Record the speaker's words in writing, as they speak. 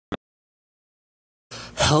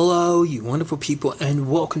Hello, you wonderful people, and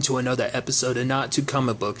welcome to another episode of Not Too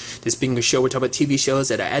Comic Book. This being a show, we're talking about TV shows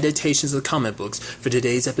that are adaptations of the comic books. For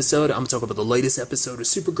today's episode, I'm going to talk about the latest episode of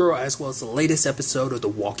Supergirl, as well as the latest episode of The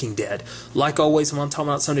Walking Dead. Like always, when I'm talking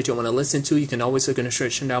about something that you want to listen to, you can always look in the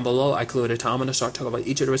description down below. I clue at a time, I'm going to start talking about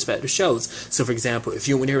each of the respective shows. So, for example, if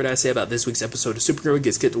you want to hear what I say about this week's episode of Supergirl,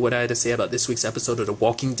 get to what I had to say about this week's episode of The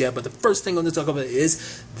Walking Dead. But the first thing I'm going to talk about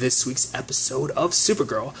is this week's episode of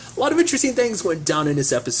Supergirl. A lot of interesting things went down in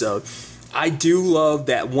this episode. I do love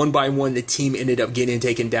that one by one the team ended up getting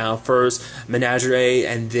taken down. First Menagerie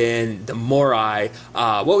and then the Morai.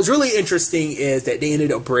 What was really interesting is that they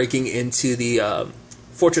ended up breaking into the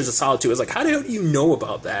Fortress of Solitude. It's like, how the hell do you know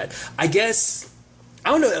about that? I guess,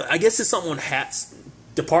 I don't know, I guess it's someone Hat's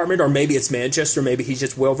department, or maybe it's Manchester, maybe he's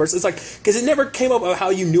just well versed. It's like, because it never came up about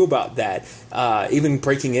how you knew about that, even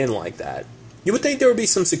breaking in like that. You would think there would be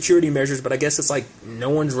some security measures, but I guess it's like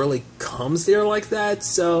no one's really comes there like that,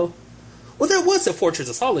 so... Well, that was the Fortress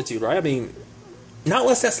of Solitude, right? I mean, not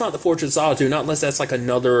unless that's not the Fortress of Solitude, not unless that's like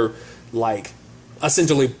another, like,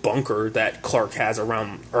 essentially bunker that Clark has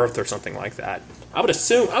around Earth or something like that. I would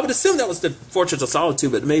assume that was the Fortress of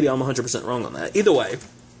Solitude, but maybe I'm 100% wrong on that. Either way,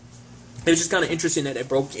 it was just kind of interesting that it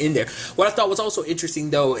broke in there. What I thought was also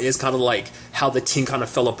interesting, though, is kind of like how the team kind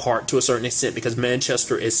of fell apart to a certain extent because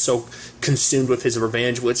Manchester is so consumed with his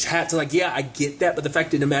revenge, which had to, like, yeah, I get that, but the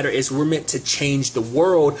fact of the matter is we're meant to change the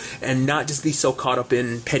world and not just be so caught up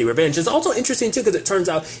in petty revenge. It's also interesting, too, because it turns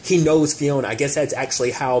out he knows Fiona. I guess that's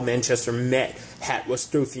actually how Manchester met Hat, was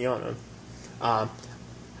through Fiona. I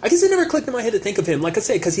guess it never clicked in my head to think of him, like I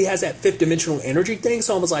said, because he has that fifth-dimensional energy thing,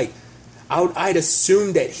 so I was like, I'd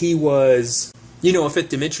assume that he was, you know, a fifth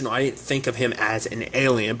dimensional. I didn't think of him as an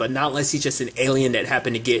alien, but not unless he's just an alien that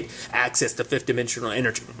happened to get access to fifth dimensional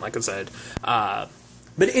energy, like I said. But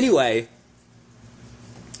anyway,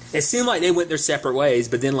 it seemed like they went their separate ways,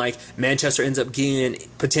 but then, like, Manchester ends up getting,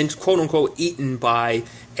 quote-unquote, eaten by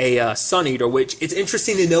a Sun Eater, which it's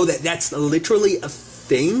interesting to know that that's literally a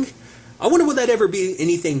thing. I wonder, would that ever be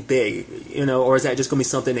anything big, you know, or is that just going to be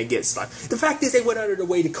something that gets like... The fact is they went out of their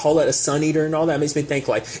way to call it a Sun Eater and all that makes me think,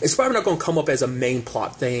 like, it's probably not going to come up as a main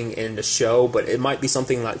plot thing in the show, but it might be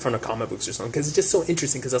something like from the comic books or something, because it's just so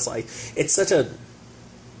interesting, because it's like, it's such a... I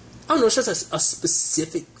don't know, it's just a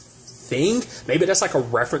specific thing. Maybe that's like a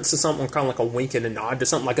reference to something, kind of like a wink and a nod to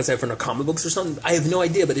something, like I said, from the comic books or something. I have no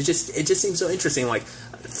idea, but it just seems so interesting, like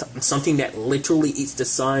something that literally eats the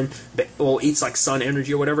sun, or eats like sun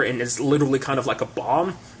energy or whatever, and is literally kind of like a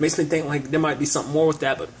bomb. Makes me think like there might be something more with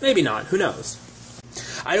that, but maybe not. Who knows?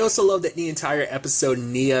 I also love that the entire episode,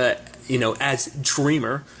 Nia, you know, as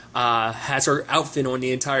Dreamer, has her outfit on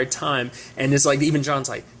the entire time, and it's like, even John's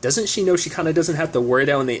like, doesn't she know she kind of doesn't have to wear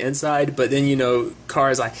that on the inside? But then, you know,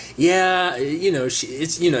 Kara's like, yeah, you know,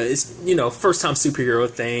 it's first time superhero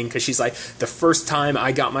thing, because she's like, the first time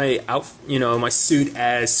I got my my suit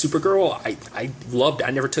as Supergirl, I loved it.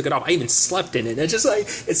 I never took it off. I even slept in it. It's just like,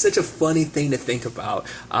 it's such a funny thing to think about.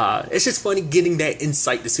 It's just funny getting that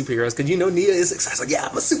insight to superheroes, because, you know, Nia is excited, like, yeah,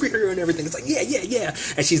 I'm a superhero and everything. It's like, yeah,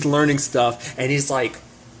 and she's learning stuff, and he's like,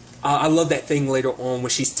 I love that thing later on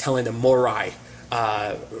when she's telling the Morai,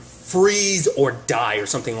 freeze or die or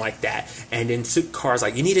something like that. And then Kara's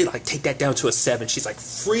like, you need to like take that down to a 7. She's like,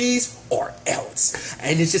 freeze or else.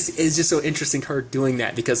 And it's just so interesting her doing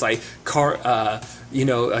that, because like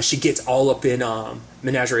she gets all up in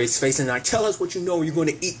Menagerie's face and like, tell us what you know. You're going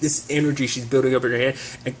to eat this energy she's building up in her head.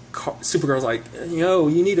 And Supergirl's like,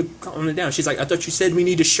 you need to calm it down. She's like, I thought you said we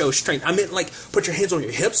need to show strength. I meant like put your hands on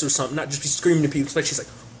your hips or something, not just be screaming to people's face. She's like,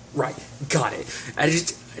 right, got it. I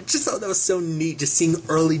just thought that was so neat, just seeing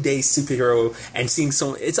early day superhero and seeing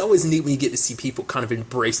so. It's always neat when you get to see people kind of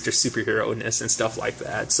embrace their superhero-ness and stuff like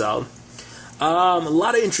that. So, a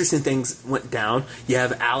lot of interesting things went down. You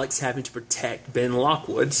have Alex having to protect Ben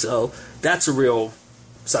Lockwood, so that's a real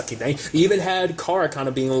sucky thing. You even had Kara kind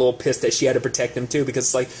of being a little pissed that she had to protect him too,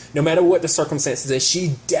 because it's like, no matter what the circumstances is,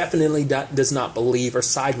 she definitely does not believe or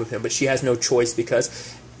side with him, but she has no choice,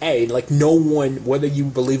 because like, no one, whether you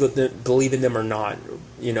believe in them or not,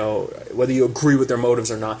 you know, whether you agree with their motives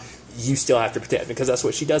or not, you still have to protect them, because that's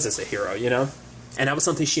what she does as a hero, you know? And that was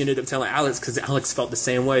something she ended up telling Alex, because Alex felt the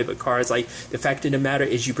same way. But Kara's like, the fact of the matter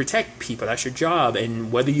is you protect people. That's your job.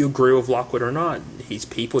 And whether you agree with Lockwood or not, he's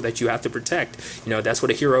people that you have to protect. You know, that's what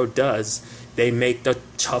a hero does. They make the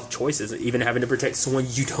tough choices, even having to protect someone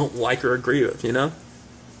you don't like or agree with, you know?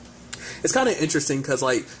 It's kind of interesting, because,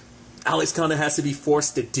 like, Alex kind of has to be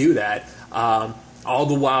forced to do that. All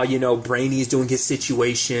the while, you know, Brainy's doing his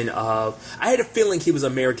situation of, I had a feeling he was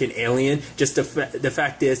American alien. Just the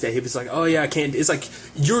fact is that he was like, oh yeah, I can't, it's like,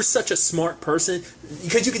 you're such a smart person.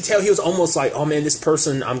 Because you could tell he was almost like, oh man, this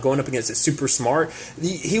person I'm going up against is super smart.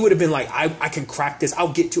 He would have been like, I can crack this,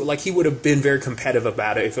 I'll get to it. Like, he would have been very competitive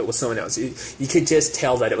about it if it was someone else. You could just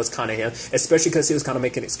tell that it was kind of him, especially because he was kind of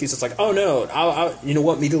making excuses like, oh no, you know,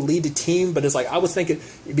 want me to lead the team? But it's like, I was thinking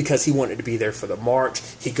because he wanted to be there for the march.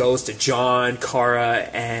 He goes to John, Kara,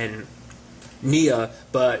 and Nia,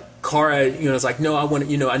 but Kara, you know, is like, no, I want to,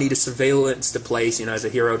 you know, I need a surveillance to place, you know, as a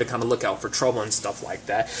hero to kind of look out for trouble and stuff like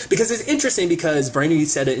that. Because it's interesting because Brainy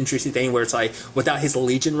said an interesting thing where it's like, without his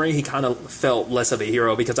Legion ring, he kind of felt less of a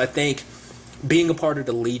hero, because I think being a part of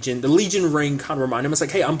the Legion ring kind of reminded him, it's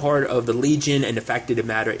like, hey, I'm part of the Legion, and the fact of the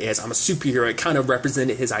matter is I'm a superhero. It kind of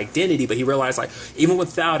represented his identity, but he realized, like, even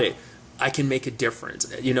without it, I can make a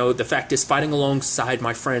difference. You know, the fact is, fighting alongside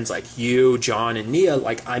my friends like you, John, and Nia,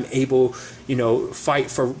 like, I'm able, you know,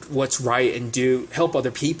 fight for what's right and help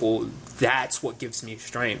other people. That's what gives me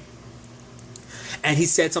strength. And he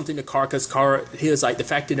said something to Kara, because Kara, he was like, the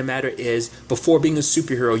fact of the matter is, before being a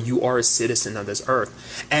superhero, you are a citizen of this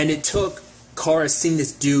earth. And it took Kara seeing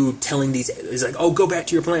this dude telling he's like, oh, go back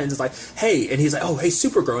to your plans. It's like, hey, and he's like, oh, hey,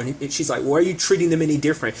 Supergirl. And she's like, why are you treating them any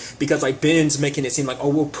different? Because, like, Ben's making it seem like, oh,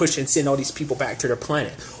 we'll push and send all these people back to their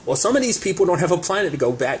planet. Well, some of these people don't have a planet to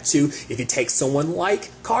go back to. If you take someone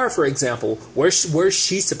like Kara, for example, where's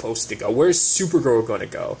she supposed to go? Where's Supergirl going to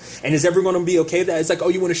go? And is everyone going to be okay with that? It's like, oh,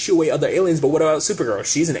 you want to shoo away other aliens, but what about Supergirl?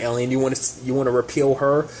 She's an alien. You want to repeal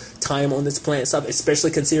her time on this planet stuff,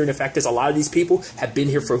 especially considering the fact that a lot of these people have been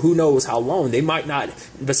here for who knows how long. They might not,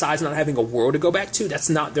 besides not having a world to go back to, that's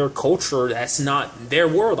not their culture, that's not their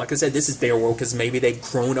world. Like I said, this is their world because maybe they've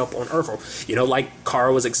grown up on Earth, or, you know, like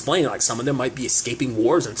Kara was explaining, like, some of them might be escaping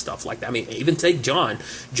wars and stuff like that. I mean, even take John,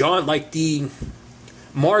 like, the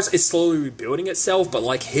Mars is slowly rebuilding itself, but,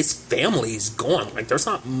 like, his family is gone. Like, there's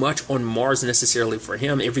not much on Mars necessarily for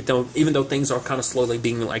him, even though things are kind of slowly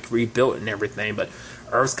being, like, rebuilt and everything, but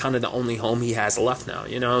Earth's kind of the only home he has left now,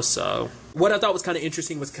 you know. So what I thought was kind of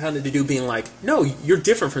interesting was kind of the dude being like, no, you're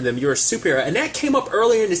different from them, you're a superhero. And that came up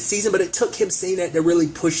earlier in the season, but it took him saying that to really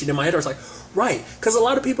push it in my head. I was like, right, because a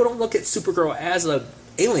lot of people don't look at Supergirl as a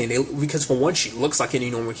alien, because for one, she looks like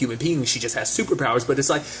any normal human being. She just has superpowers, but it's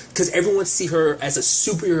like, because everyone see her as a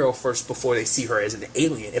superhero first before they see her as an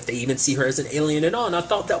alien, if they even see her as an alien at all. And I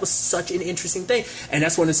thought that was such an interesting thing, and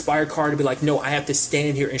that's what inspired Kara to be like, no, I have to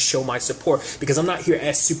stand here and show my support, because I'm not here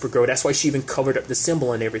as Supergirl. That's why she even covered up the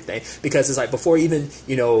symbol and everything, because it's like, before even,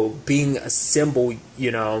 you know, being a symbol,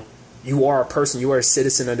 you know, you are a person, you are a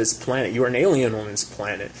citizen of this planet, you are an alien on this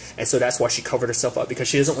planet. And so that's why she covered herself up, because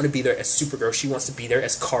she doesn't want to be there as Supergirl, she wants to be there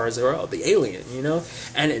as Kara-Zor, the alien, you know,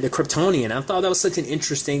 and the Kryptonian. I thought that was such an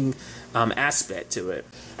interesting aspect to it.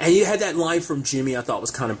 And you had that line from Jimmy I thought was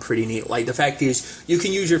kind of pretty neat. Like, the fact is, you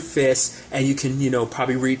can use your fists and you can, you know,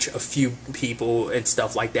 probably reach a few people and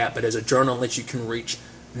stuff like that, but as a journalist you can reach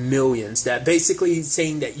millions. That basically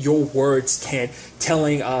saying that your words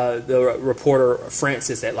telling the reporter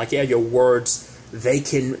Francis that, like, yeah, your words, they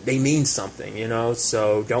mean something, you know,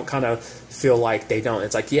 so don't kind of feel like they don't.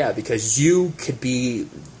 It's like, yeah, because you could be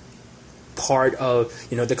part of,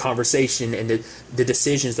 you know, the conversation and the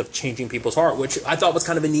decisions of changing people's heart, which I thought was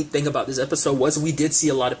kind of a neat thing about this episode, was we did see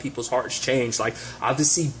a lot of people's hearts change. Like,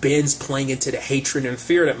 obviously Ben's playing into the hatred and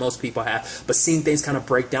fear that most people have, but seeing things kind of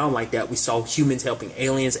break down like that, we saw humans helping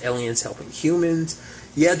aliens, aliens helping humans.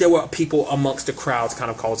 Yeah, there were people amongst the crowds kind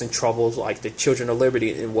of causing troubles, like the Children of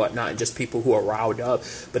Liberty and whatnot, and just people who are riled up.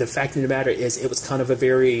 But the fact of the matter is, it was kind of a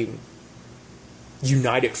very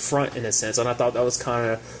united front in a sense, and I thought that was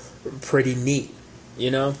kind of pretty neat,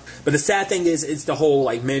 you know. But the sad thing is, it's the whole,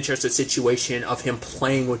 like, Manchester situation of him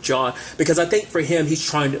playing with John, because I think for him, he's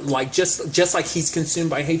trying to, like, just like he's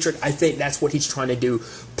consumed by hatred, I think that's what he's trying to do,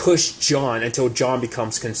 push John until John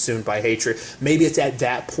becomes consumed by hatred. Maybe it's at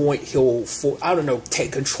that point he'll, I don't know,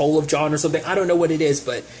 take control of John or something. I don't know what it is,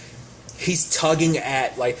 but he's tugging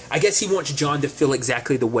at, like, I guess he wants John to feel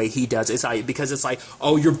exactly the way he does. It's like, because it's like,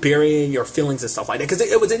 oh, you're burying your feelings and stuff like that. Because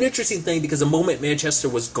it was an interesting thing, because the moment Manchester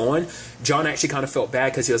was gone, John actually kind of felt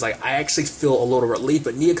bad, because he was like, I actually feel a little relief.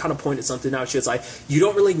 But Nia kind of pointed something out. She was like, you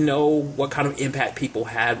don't really know what kind of impact people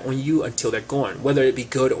have on you until they're gone, whether it be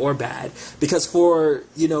good or bad. Because for,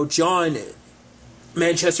 you know, John,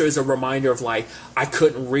 Manchester is a reminder of, like, I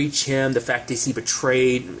couldn't reach him, the fact is he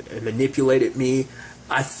betrayed and manipulated me.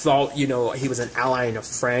 I thought, you know, he was an ally and a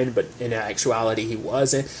friend, but in actuality he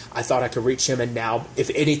wasn't. I thought I could reach him, and now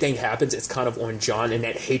if anything happens, it's kind of on John, and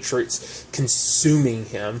that hatred's consuming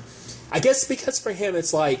him. I guess because for him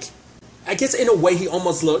it's like, I guess in a way he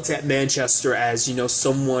almost looked at Manchester as, you know,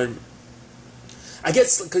 someone, I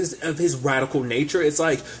guess because of his radical nature, it's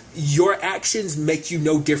like, your actions make you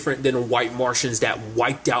no different than white Martians that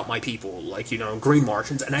wiped out my people, like, you know, green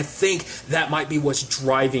Martians. And I think that might be what's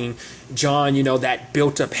driving John, you know, that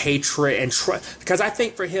built up hatred and trust. Because I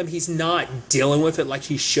think for him, he's not dealing with it like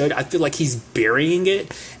he should. I feel like he's burying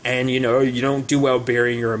it. And, you know, you don't do well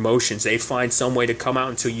burying your emotions. They find some way to come out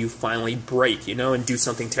until you finally break, you know, and do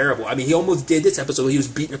something terrible. I mean, he almost did this episode. He was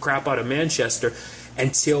beating the crap out of Manchester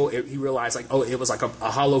until he realized, like, oh, it was like a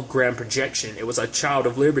hologram projection. It was a child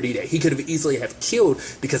of liberty that he could have easily have killed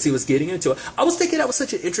because he was getting into it. I was thinking that was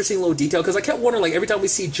such an interesting little detail, because I kept wondering, like, every time we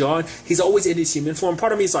see John, he's always in his human form.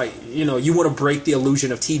 Part of me is like, you know, you want to break the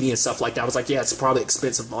illusion of TV and stuff like that. I was like, yeah, it's probably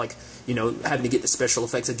expensive, like, you know, having to get the special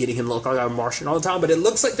effects of getting him to look like a Martian all the time. But it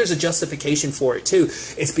looks like there's a justification for it, too.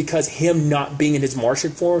 It's because him not being in his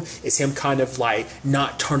Martian form is him kind of, like,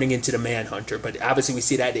 not turning into the Manhunter. But obviously we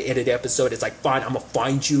see that at the end of the episode. It's like, fine, I'm going to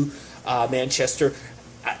find you, Manchester,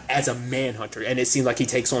 as a Manhunter. And it seems like he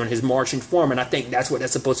takes on his Martian form. And I think that's what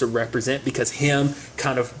that's supposed to represent, because him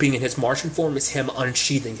kind of being in his Martian form is him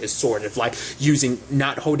unsheathing his sword. It's like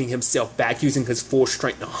not holding himself back, using his full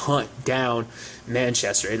strength to hunt down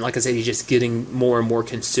Manchester. And like I said, he's just getting more and more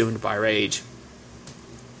consumed by rage.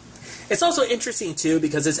 It's also interesting, too,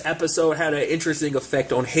 because this episode had an interesting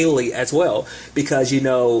effect on Haley as well. Because, you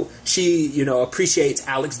know, she, you know, appreciates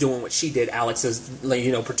Alex doing what she did. Alex is,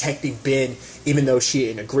 you know, protecting Ben, even though she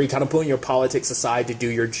didn't agree. Kind of putting your politics aside to do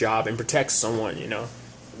your job and protect someone, you know,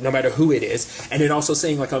 no matter who it is. And then also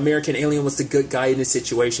saying, like, American Alien was the good guy in this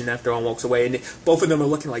situation after all walks away. And both of them are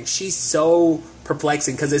looking like, she's so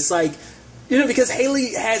perplexing, because it's like, you know, because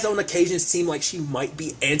Haley has on occasion seemed like she might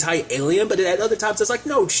be anti-alien, but at other times it's like,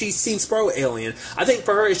 no, she seems pro-alien. I think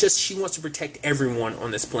for her, it's just she wants to protect everyone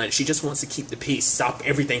on this planet. She just wants to keep the peace, stop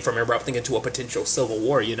everything from erupting into a potential civil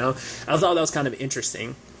war, you know? I thought that was kind of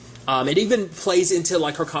interesting. It even plays into,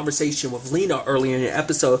 like, her conversation with Lena earlier in the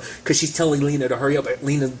episode, because she's telling Lena to hurry up, but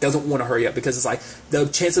Lena doesn't want to hurry up, because it's like, the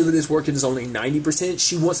chances of this working is only 90%.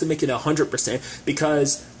 She wants to make it 100%,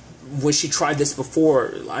 because when she tried this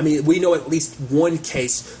before, I mean, we know at least one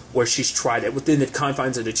case where she's tried it within the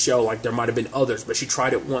confines of the show. Like, there might have been others, but she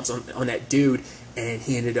tried it once on that dude, and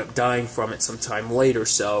he ended up dying from it sometime later.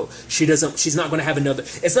 So she's not going to have another.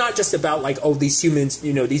 It's not just about, like, oh, these humans,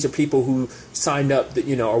 you know, these are people who signed up that,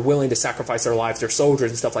 you know, are willing to sacrifice their lives, they're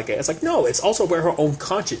soldiers and stuff like that. It's like, no, it's also about her own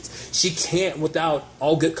conscience. She can't, without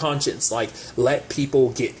all good conscience, like, let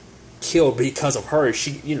people get killed because of her.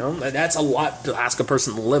 She, you know, that's a lot to ask a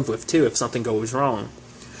person to live with, too, if something goes wrong.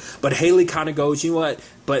 But Haley kind of goes, you know what,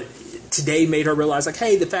 but today made her realize, like,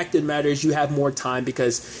 hey, the fact of the matter is you have more time,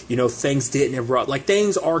 because, you know, things didn't erupt. Like,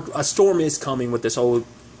 a storm is coming with this whole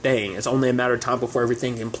thing. It's only a matter of time before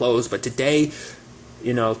everything implodes. But today,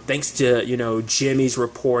 you know, thanks to, you know, Jimmy's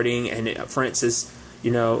reporting and Francis, you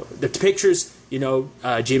know, the pictures, you know,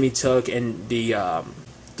 Jimmy took, and the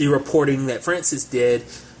reporting that Francis did,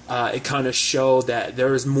 it kind of showed that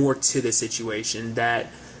there is more to the situation, that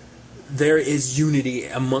there is unity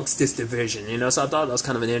amongst this division, you know. So I thought that was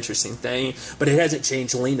kind of an interesting thing. But it hasn't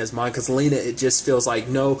changed Lena's mind, because Lena, it just feels like,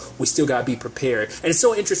 no, we still got to be prepared. And it's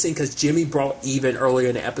so interesting, because Jimmy brought Even earlier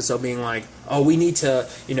in the episode being like, oh, we need to,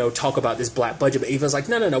 you know, talk about this black budget. But Eva's like,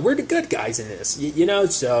 no, we're the good guys in this, you know.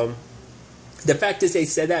 So the fact is they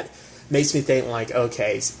said that makes me think, like,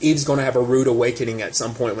 okay, Eve's going to have a rude awakening at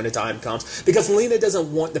some point when the time comes. Because Lena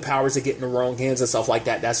doesn't want the powers to get in the wrong hands and stuff like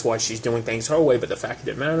that. That's why she's doing things her way. But the fact of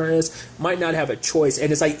the matter is, might not have a choice.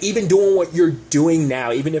 And it's like, even doing what you're doing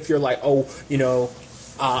now, even if you're like, oh, you know,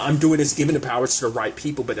 I'm doing this, giving the powers to the right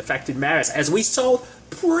people. But the fact of the matter is, as we saw,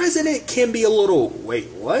 President can be a little, wait,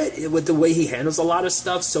 what? With the way he handles a lot of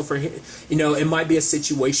stuff. So for him, you know, it might be a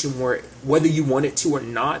situation where, whether you want it to or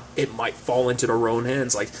not, it might fall into their own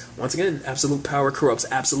hands. Like, once again, absolute power corrupts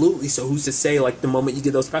absolutely. So who's to say, like, the moment you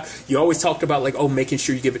get those powers, you always talked about, like, oh, making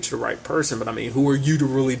sure you give it to the right person. But I mean, who are you to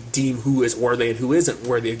really deem who is worthy and who isn't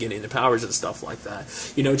worthy of getting the powers and stuff like that?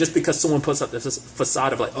 You know, just because someone puts up this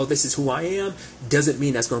facade of, like, oh, this is who I am, doesn't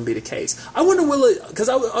mean that's going to be the case. I wonder, will it, because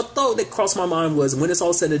I thought that crossed my mind was, when it's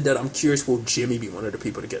all said and done, I'm curious, will Jimmy be one of the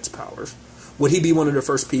people that gets powers? Would he be one of the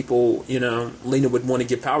first people, you know, Lena would want to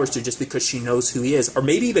give powers to, just because she knows who he is? Or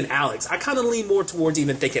maybe even Alex. I kind of lean more towards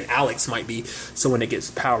even thinking Alex might be someone that gets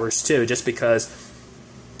powers too, just because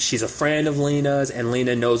she's a friend of Lena's, and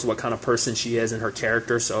Lena knows what kind of person she is and her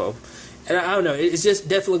character. So, and I don't know, it's just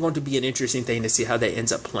definitely going to be an interesting thing to see how that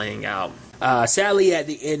ends up playing out. Sadly, at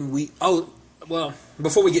the end, well,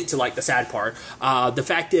 before we get to like the sad part, the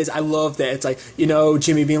fact is I love that it's like, you know,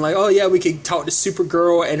 Jimmy being like, oh yeah, we could talk to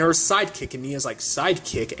Supergirl and her sidekick, and Nia's like,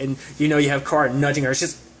 sidekick, and you know, you have Kara nudging her. It's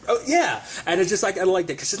just, oh yeah, and it's just like, I like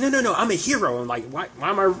that because she's no, I'm a hero, and like, why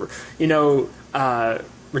am I, you know,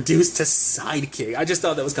 reduced to sidekick? I just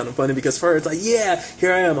thought that was kind of funny because for her it's like, yeah,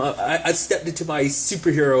 here I am. I've stepped into my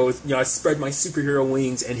superhero, you know, I spread my superhero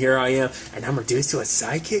wings, and here I am, and I'm reduced to a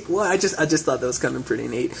sidekick. Well, I just thought that was kind of pretty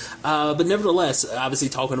neat. But nevertheless, obviously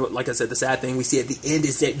talking about, like I said, the sad thing we see at the end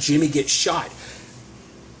is that Jimmy gets shot.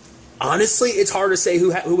 Honestly, it's hard to say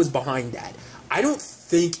who was behind that. I don't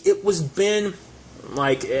think it was Ben.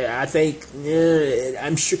 Like, I think,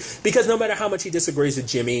 I'm sure, because no matter how much he disagrees with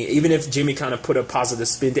Jimmy, even if Jimmy kind of put a positive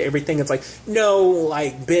spin to everything, it's like, no,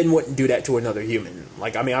 like, Ben wouldn't do that to another human.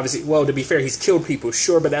 Like, I mean, obviously, well, to be fair, he's killed people,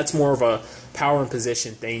 sure, but that's more of a power and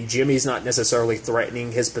position thing. Jimmy's not necessarily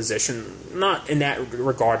threatening his position, not in that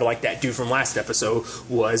regard, like that dude from last episode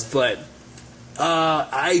was, but,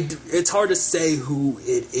 it's hard to say who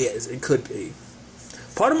it is. It could be.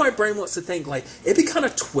 Part of my brain wants to think, like, it'd be kind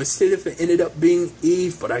of twisted if it ended up being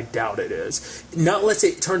Eve, but I doubt it is. Not unless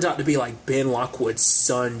it turns out to be, like, Ben Lockwood's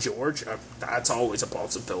son, George. That's always a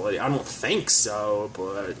possibility. I don't think so,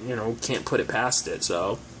 but, you know, can't put it past it,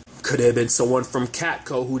 so. Could have been someone from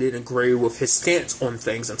Catco who didn't agree with his stance on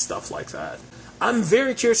things and stuff like that. I'm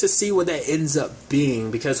very curious to see what that ends up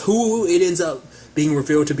being, because who it ends up being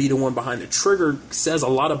revealed to be the one behind the trigger says a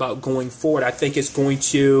lot about going forward. I think it's going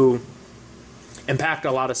to impact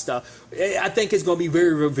a lot of stuff. I think it's going to be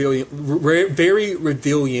very revealing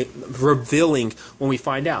when we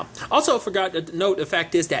find out. Also, I forgot to note the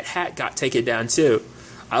fact is that Hat got taken down too.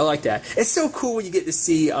 I like that. It's so cool when you get to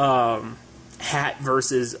see Hat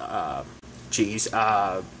versus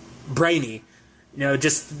Brainy. You know,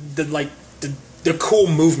 just the cool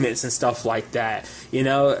movements and stuff like that. You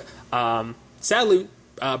know, sadly,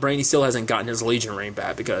 Brainy still hasn't gotten his Legion ring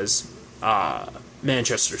back because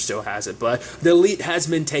Manchester still has it, but the Elite has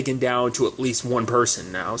been taken down to at least one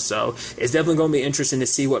person now, so it's definitely going to be interesting to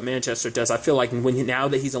see what Manchester does. I feel like now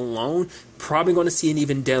that he's alone, probably going to see an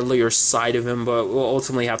even deadlier side of him, but we'll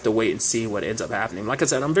ultimately have to wait and see what ends up happening. Like I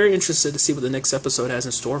said, I'm very interested to see what the next episode has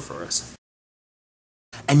in store for us.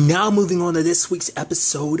 And now moving on to this week's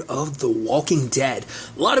episode of The Walking Dead.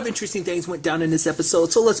 A lot of interesting things went down in this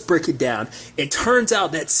episode, so let's break it down. It turns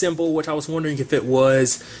out that symbol, which I was wondering if it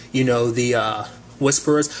was, you know, the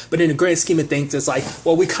Whisperers, but in the grand scheme of things, it's like,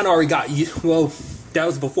 well, we kind of already got you. Well, that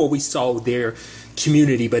was before we saw their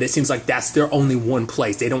community, but it seems like that's their only one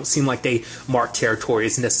place. They don't seem like they mark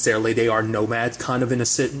territories necessarily. They are nomads, kind of in a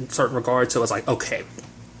certain regard. So it's like, okay.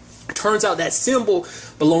 Turns out that symbol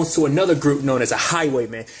belongs to another group known as a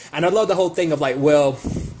Highwayman. And I love the whole thing of like, well,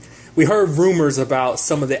 we heard rumors about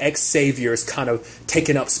some of the ex-saviors kind of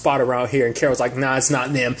taking up spot around here, and Carol's like, nah, it's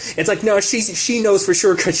not them. It's like, no, she knows for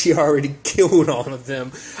sure because she already killed all of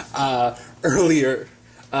them earlier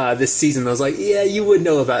this season. I was like, yeah, you would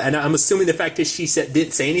know about it. And I'm assuming the fact that she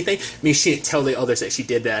didn't say anything means she didn't tell the others that she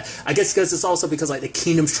did that. I guess because it's also because like the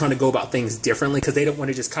kingdom's trying to go about things differently because they don't want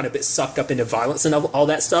to just kind of get sucked up into violence and all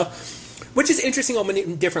that stuff. Which is interesting on many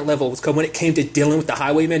different levels, because when it came to dealing with the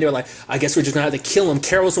Highwaymen, they were like, I guess we're just going to have to kill him.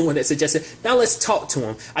 Carol's the one that suggested, now let's talk to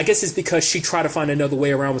him. I guess it's because she tried to find another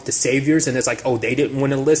way around with the Saviors, and it's like, oh, they didn't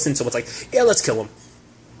want to listen, so it's like, yeah, let's kill him.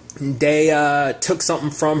 They took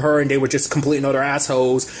something from her, and they were just complete and utter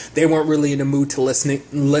assholes. They weren't really in the mood to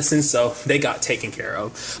listen, so they got taken care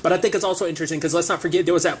of. But I think it's also interesting, because let's not forget,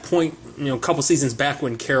 there was that point, you know, a couple seasons back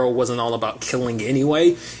when Carol wasn't all about killing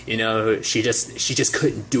anyway. You know, she just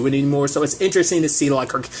couldn't do it anymore. So it's interesting to see,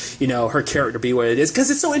 like, her, you know, her character be what it is.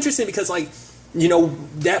 Because it's so interesting, because, like, you know,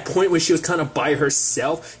 that point when she was kind of by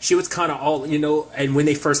herself, she was kind of all, you know, and when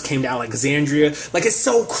they first came to Alexandria, like, it's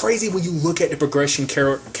so crazy when you look at the progression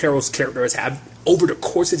Carol's character has had over the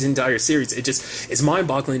course of the entire series. It's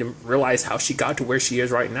mind-boggling to realize how she got to where she is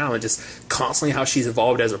right now, and just constantly how she's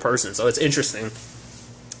evolved as a person. So it's interesting.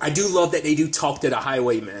 I do love that they do talk to the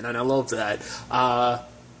Highwaymen, and I love that.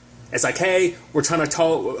 It's like, hey, we're trying to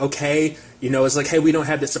talk, okay, you know, it's like, hey, we don't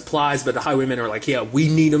have the supplies, but the Highwaymen are like, yeah, we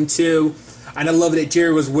need them too. And I love that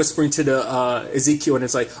Jerry was whispering to the Ezekiel, and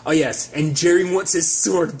it's like, oh yes, and Jerry wants his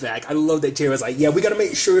sword back. I love that Jerry was like, yeah, we got to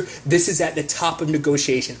make sure this is at the top of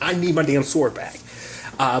negotiation. I need my damn sword back.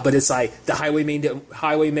 But it's like the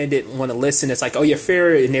Highwaymen didn't want to listen. It's like, oh, you're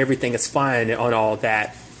fair and everything is fine on all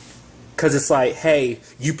that. Because it's like, hey,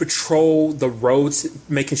 you patrol the roads,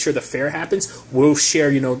 making sure the fair happens. We'll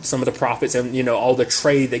share, you know, some of the profits and, you know, all the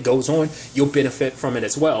trade that goes on. You'll benefit from it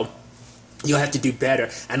as well. You'll have to do better.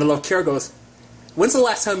 And I love Carol goes, when's the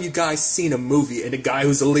last time you guys seen a movie and the guy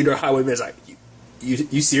who's the leader of Highwaymen is like,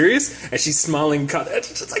 you serious? And she's smiling, kind of, it's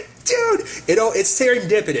just like, dude, it's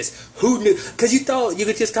serendipitous. Who knew? Because you thought you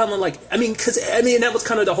could just kind of like, that was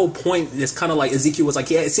kind of the whole point. It's kind of like Ezekiel was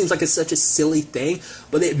like, yeah, it seems like it's such a silly thing,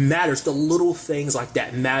 but it matters. The little things like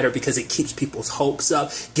that matter because it keeps people's hopes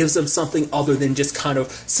up, gives them something other than just kind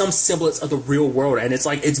of some semblance of the real world. And it's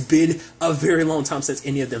like, it's been a very long time since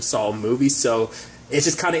any of them saw a movie, so it's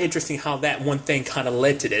just kind of interesting how that one thing kind of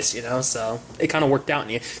led to this, so it kind of worked out in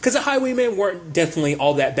the end. Because the Highwaymen weren't definitely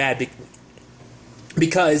all that bad,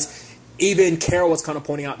 because even Carol was kind of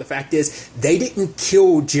pointing out the fact is they didn't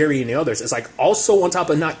kill Jerry and the others. It's like, also on top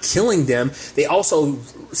of not killing them, they also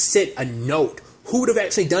sent a note. Who would have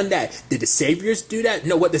actually done that? Did the Saviors do that?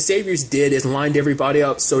 No, what the Saviors did is lined everybody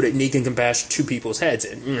up so that Negan can bash two people's heads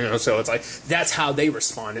in. So it's like, that's how they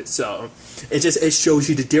responded. So it shows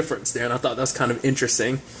you the difference there, and I thought that was kind of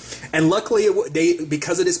interesting. And luckily,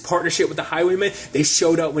 because of this partnership with the Highwaymen, they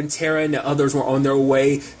showed up when Tara and the others were on their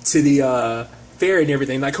way to the fair and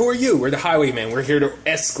everything. Like, who are you? We're the Highwaymen. We're here to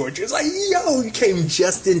escort you. It's like, yo, you came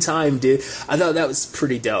just in time, dude. I thought that was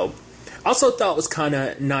pretty dope. Also thought it was kind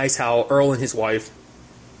of nice how Earl and his wife,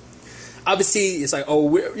 obviously it's like,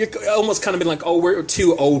 you're almost kind of been like, we're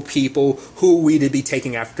two old people, who are we to be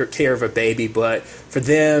taking care of a baby? But for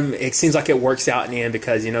them, it seems like it works out in the end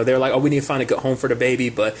because, they're like, we need to find a good home for the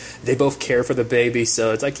baby, but they both care for the baby,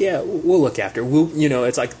 so it's like, yeah, we'll look after it.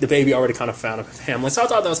 It's like the baby already kind of found a family, so I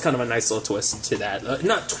thought that was kind of a nice little twist to that.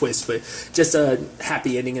 Not twist, but just a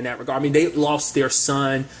happy ending in that regard. I mean, they lost their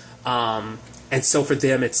son, and so for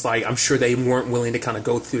them, it's like, I'm sure they weren't willing to kind of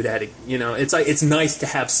go through that, It's like, it's nice to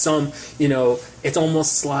have some, it's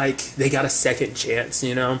almost like they got a second chance,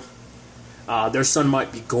 Their son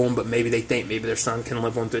might be gone, but maybe they think maybe their son can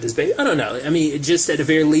live on through this baby. I don't know. I mean, just at the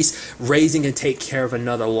very least, raising and take care of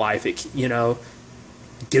another life, it,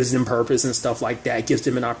 gives them purpose and stuff like that. It gives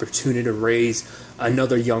them an opportunity to raise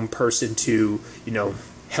another young person to,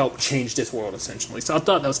 help change this world, essentially. So I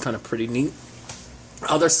thought that was kind of pretty neat.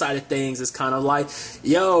 Other side of things is kind of like,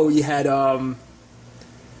 you had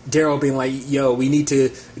Daryl being like, we need to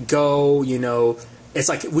go, it's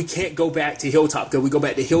like we can't go back to Hilltop, because we go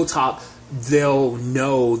back to Hilltop, they'll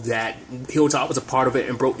know that Hilltop was a part of it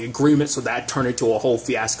and broke the agreement, so that turned into a whole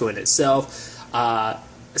fiasco in itself.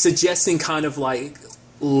 Suggesting kind of like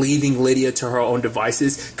leaving Lydia to her own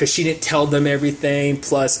devices because she didn't tell them everything,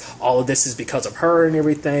 plus all of this is because of her and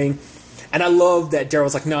everything. And I love that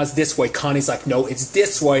Daryl's like, no, it's this way. Connie's like, no, it's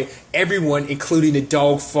this way. Everyone, including the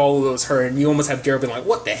dog, follows her. And you almost have Daryl being like,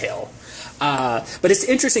 what the hell? But it's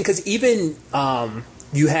interesting because even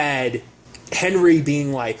you had Henry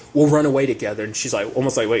being like, we'll run away together. And she's like,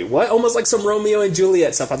 almost like, wait, what? Almost like some Romeo and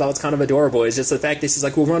Juliet stuff. I thought it was kind of adorable. It's just the fact that she's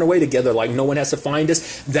like, we'll run away together. Like, no one has to find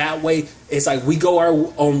us. That way, it's like we go our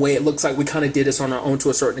own way. It looks like we kind of did this on our own to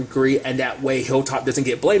a certain degree. And that way, Hilltop doesn't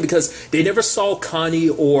get blamed because they never saw Connie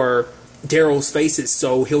or Daryl's faces,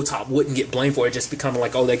 so Hilltop wouldn't get blamed for it. Just become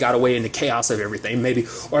like, they got away in the chaos of everything, maybe,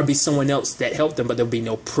 or it'd be someone else that helped them, but there'll be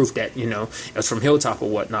no proof that it was from Hilltop or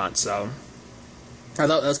whatnot. So I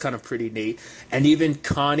thought that was kind of pretty neat. And even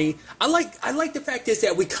Connie, I like the fact is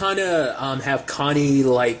that we kind of have Connie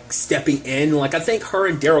like stepping in. Like, I think her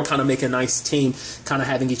and Daryl kind of make a nice team, kind of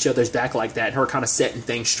having each other's back like that, and her kind of setting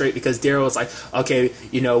things straight, because Daryl's like, okay,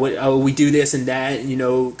 we do this and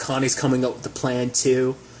that, Connie's coming up with the plan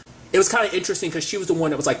too. It was kind of interesting because she was the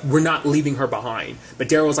one that was like, we're not leaving her behind. But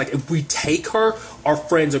Daryl was like, if we take her, our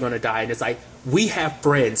friends are going to die. And it's like, we have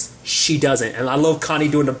friends. She doesn't. And I love Connie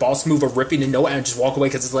doing the boss move of ripping the note and just walk away,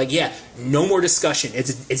 because it's like, yeah, no more discussion.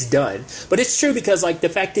 It's done. But it's true because, like, the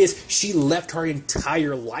fact is, she left her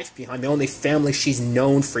entire life behind. The only family she's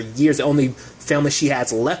known for years, the only family she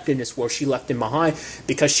has left in this world, she left them behind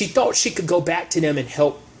because she thought she could go back to them and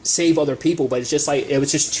help save other people, but it's just like, it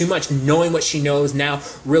was just too much knowing what she knows now,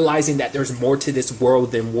 realizing that there's more to this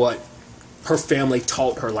world than what her family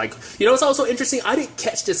taught her. Like, it's also interesting, I didn't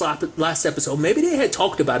catch this last episode, maybe they had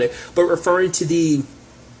talked about it, but referring to the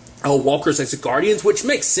walkers as the guardians, which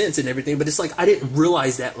makes sense and everything, but it's like, I didn't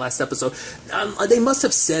realize that last episode. They must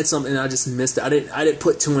have said something and I just missed it. I didn't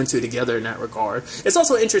put two and two together in that regard. It's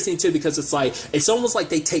also interesting too because it's like, it's almost like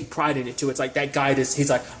they take pride in it too. It's like that guy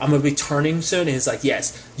he's like, I'm gonna be turning soon, and it's like,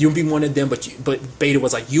 yes, you'll be one of them, but Beta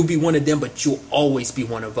was like, you'll be one of them, but you'll always be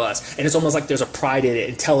one of us. And it's almost like there's a pride in it,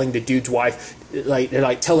 and telling the dude's wife,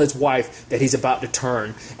 tell his wife that he's about to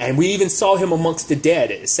turn. And we even saw him amongst the dead.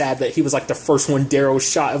 It's sad that he was like the first one Daryl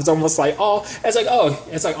shot. It was almost like,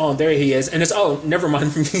 there he is. And it's, never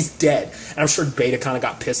mind, he's dead. And I'm sure Beta kind of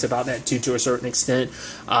got pissed about that too, to a certain extent.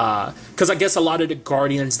 Because I guess a lot of the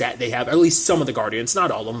Guardians that they have, at least some of the Guardians, not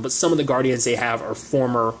all of them, but some of the Guardians they have are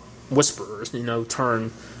former Whisperers,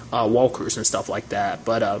 turned walkers and stuff like that.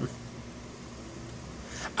 But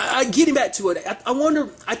getting back to it, I wonder,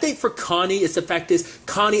 I think for Connie, it's the fact is,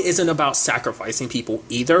 Connie isn't about sacrificing people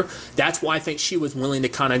either. That's why I think she was willing to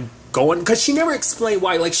kind of go in, because she never explained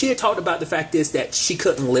why. Like, she had talked about the fact is that she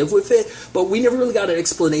couldn't live with it, but we never really got an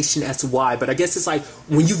explanation as to why. But I guess it's like,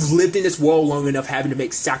 when you've lived in this world long enough, having to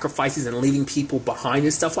make sacrifices and leaving people behind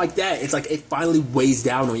and stuff like that, it's like, it finally weighs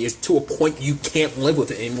down on you to a point you can't live with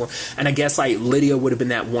it anymore. And I guess, like, Lydia would have been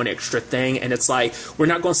that one extra thing, and it's like, we're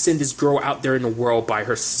not going to send this girl out there in the world by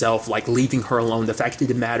herself, like, leaving her alone. The fact of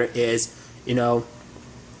the matter is, you know,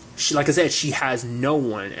 she, like I said, she has no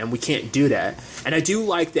one, and we can't do that. And I do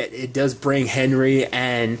like that it does bring Henry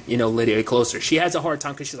and, you know, Lydia closer. She has a hard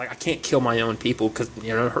time because she's like, I can't kill my own people because, you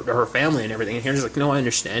know, her family and everything. And Henry's like, no, I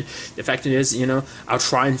understand. The fact is, you know, I'll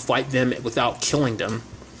try and fight them without killing them.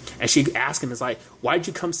 And she asked him, it's like, why'd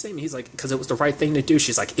you come see me? He's like, because it was the right thing to do.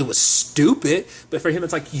 She's like, it was stupid. But for him,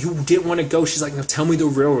 it's like, you didn't want to go. She's like, no, tell me the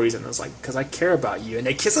real reason. I was like, because I care about you. And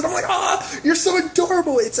they kiss, and I'm like, oh, you're so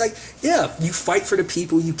adorable. It's like, yeah, you fight for the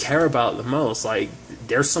people you care about the most. Like,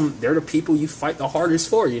 they're the people you fight the hardest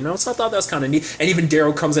for, you know? So I thought that was kind of neat. And even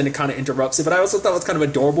Daryl comes in and kind of interrupts it. But I also thought it was kind of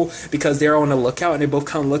adorable because they're on the lookout and they both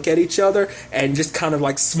kind of look at each other and just kind of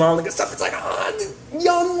like smiling and stuff. It's like, oh,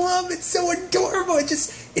 young love, it's so adorable. It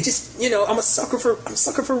just, you know, I'm a sucker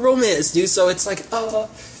for romance, dude. So it's like,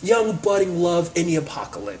 young budding love in the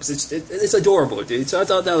apocalypse. It's adorable, dude. So I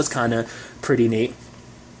thought that was kind of pretty neat.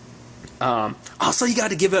 Also, you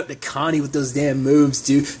got to give up to Connie with those damn moves,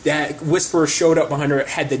 dude. That Whisperer showed up behind her,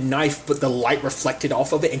 had the knife, but the light reflected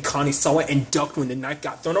off of it, and Connie saw it and ducked when the knife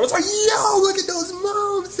got thrown. I was like, yo, look at those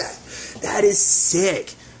moves. That is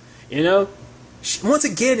sick, you know? Once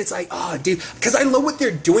again, it's like, oh, dude, because I love what they're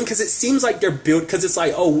doing, because it seems like they're built, because it's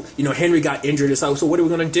like, oh, you know, Henry got injured. It's like, so what are we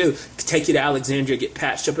going to do? Take you to Alexandria, get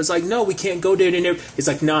patched up. It's like, no, we can't go there. It's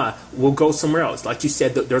like, nah, we'll go somewhere else. Like you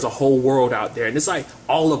said, there's a whole world out there. And it's like,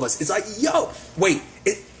 all of us. It's like, yo, wait,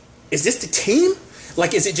 is this the team?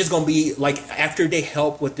 Like, is it just going to be, like, after they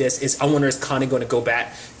help with this, I wonder, is Connie going to go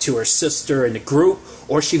back to her sister and the group?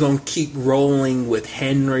 Or is she going to keep rolling with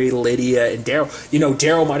Henry, Lydia, and Daryl? You know,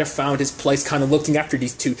 Daryl might have found his place kind of looking after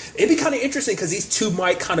these two. It'd be kind of interesting because these two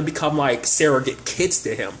might kind of become like surrogate kids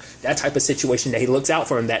to him. That type of situation that he looks out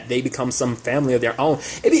for him, that they become some family of their own.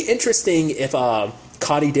 It'd be interesting if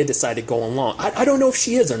Connie did decide to go along. I don't know if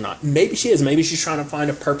she is or not. Maybe she is. Maybe she's trying to find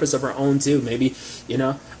a purpose of her own too. Maybe, you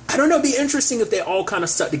know. I don't know. It'd be interesting if they all kind of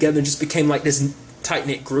stuck together and just became like this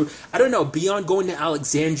tight-knit group. I don't know. Beyond going to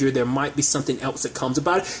Alexandria, there might be something else that comes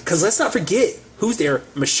about it. Because let's not forget, who's there?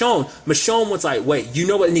 Michonne. Michonne was like, wait, you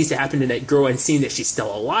know what needs to happen to that girl, and seeing that she's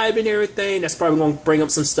still alive and everything, that's probably going to bring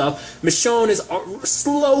up some stuff. Michonne is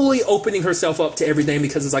slowly opening herself up to everything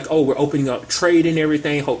because it's like, oh, we're opening up trade and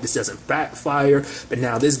everything. Hope this doesn't backfire. But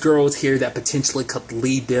now this girl is here that potentially could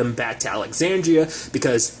lead them back to Alexandria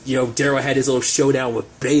because, you know, Daryl had his little showdown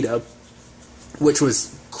with Beta, which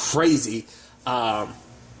was crazy.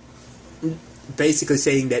 Basically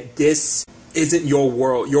saying that this isn't your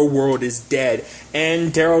world is dead,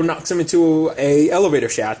 and Daryl knocks him into a elevator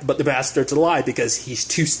shaft, but the bastard's alive because he's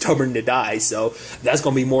too stubborn to die. So that's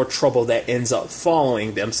going to be more trouble that ends up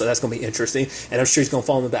following them, so that's going to be interesting. And I'm sure he's going to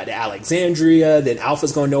follow them back to Alexandria. Then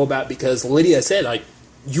Alpha's going to know about, because Lydia said, like,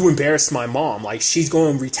 you embarrassed my mom. Like, she's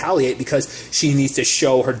going to retaliate because she needs to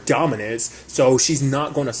show her dominance. So she's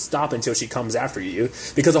not going to stop until she comes after you.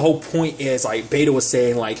 Because the whole point is, like, Beta was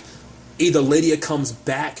saying, like, either Lydia comes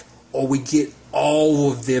back or we get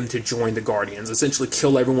all of them to join the Guardians. Essentially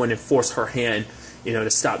kill everyone and force her hand, you know,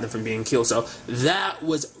 to stop them from being killed. So that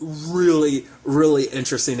was really, really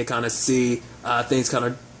interesting to kind of see things kind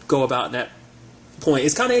of go about in that point.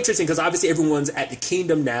 It's kind of interesting because obviously everyone's at the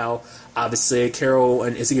kingdom now. Obviously Carol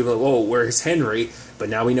and Izzy are like, oh, where's Henry? But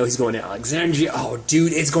now we know he's going to Alexandria. Oh,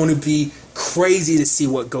 dude, it's going to be crazy to see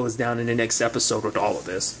what goes down in the next episode with all of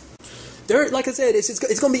this. Like I said,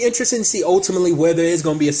 it's going to be interesting to see ultimately where there is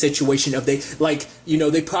going to be a situation of they, like, you know,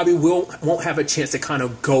 they probably won't have a chance to kind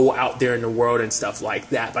of go out there in the world and stuff like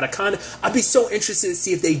that. But I'd be so interested to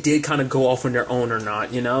see if they did kind of go off on their own or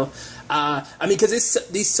not, you know? I mean, because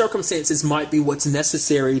these circumstances might be what's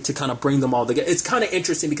necessary to kind of bring them all together. It's kind of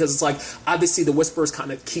interesting because it's like, obviously the Whisperers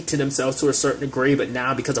kind of keep to themselves to a certain degree, but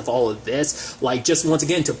now because of all of this, like, just once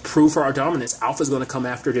again, to prove her dominance, Alpha's going to come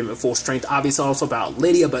after them at full strength. Obviously also about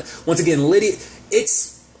Lydia, but once again, Lydia,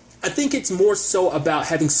 I think it's more so about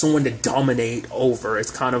having someone to dominate over.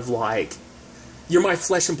 It's kind of like, you're my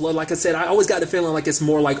flesh and blood. Like I said, I always got the feeling like it's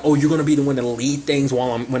more like, oh, you're going to be the one to lead things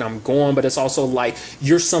when I'm gone. But it's also like,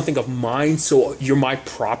 you're something of mine, so you're my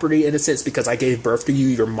property in a sense because I gave birth to you.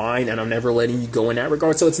 You're mine, and I'm never letting you go in that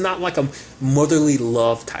regard. So it's not like a motherly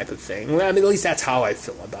love type of thing. Well, I mean, at least that's how I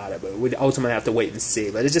feel about it. But we'd ultimately have to wait and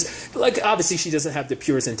see. But it's just like, obviously, she doesn't have the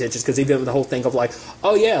purest intentions, because even the whole thing of like,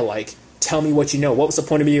 oh yeah, like, tell me what you know. What was the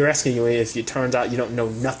point of me asking you if it turns out you don't know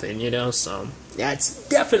nothing, you know? So, yeah, it's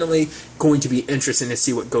definitely going to be interesting to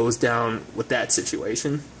see what goes down with that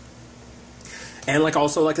situation. And like I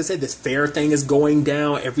said, this fair thing is going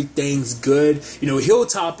down. Everything's good. You know,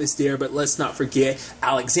 Hilltop is there, but let's not forget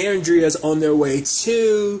Alexandria's on their way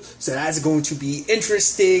too. So that's going to be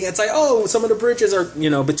interesting. It's like, oh, some of the bridges are, you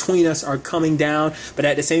know, between us are coming down. But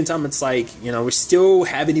at the same time, it's like, you know, we still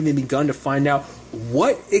haven't even begun to find out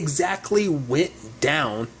what exactly went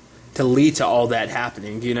down to lead to all that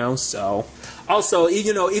happening, you know? So, also,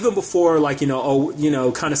 you know, even before, like, you know, oh, you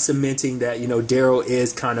know, kind of cementing that, you know, Daryl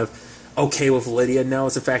is kind of okay with Lydia now.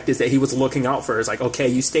 It's the fact is that he was looking out for her. It's like, okay,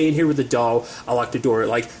 you stay in here with the doll, I'll lock the door.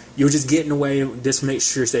 Like, you're just getting away, just make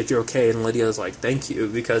sure that you're okay. And Lydia's like, thank you,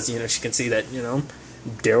 because, you know, she can see that, you know,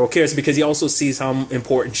 Daryl cares, because he also sees how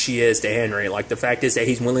important she is to Henry. Like, the fact is that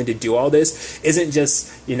he's willing to do all this isn't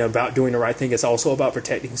just, you know, about doing the right thing. It's also about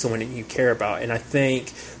protecting someone that you care about. And I think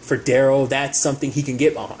for Daryl, that's something he can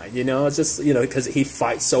get behind, you know? It's just, you know, because he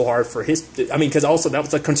fights so hard for his, I mean, because also that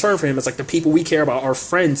was a concern for him. It's like, the people we care about, our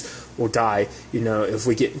friends, will die, you know, if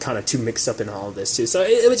we get kind of too mixed up in all of this too. So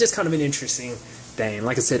it was just kind of an interesting thing.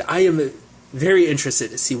 Like I said, I am very interested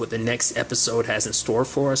to see what the next episode has in store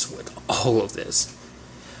for us with all of this.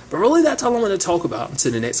 But really, that's all I want to talk about.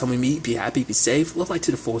 Until the next time we meet, be happy, be safe, live life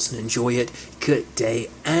to the fullest, and enjoy it. Good day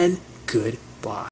and goodbye.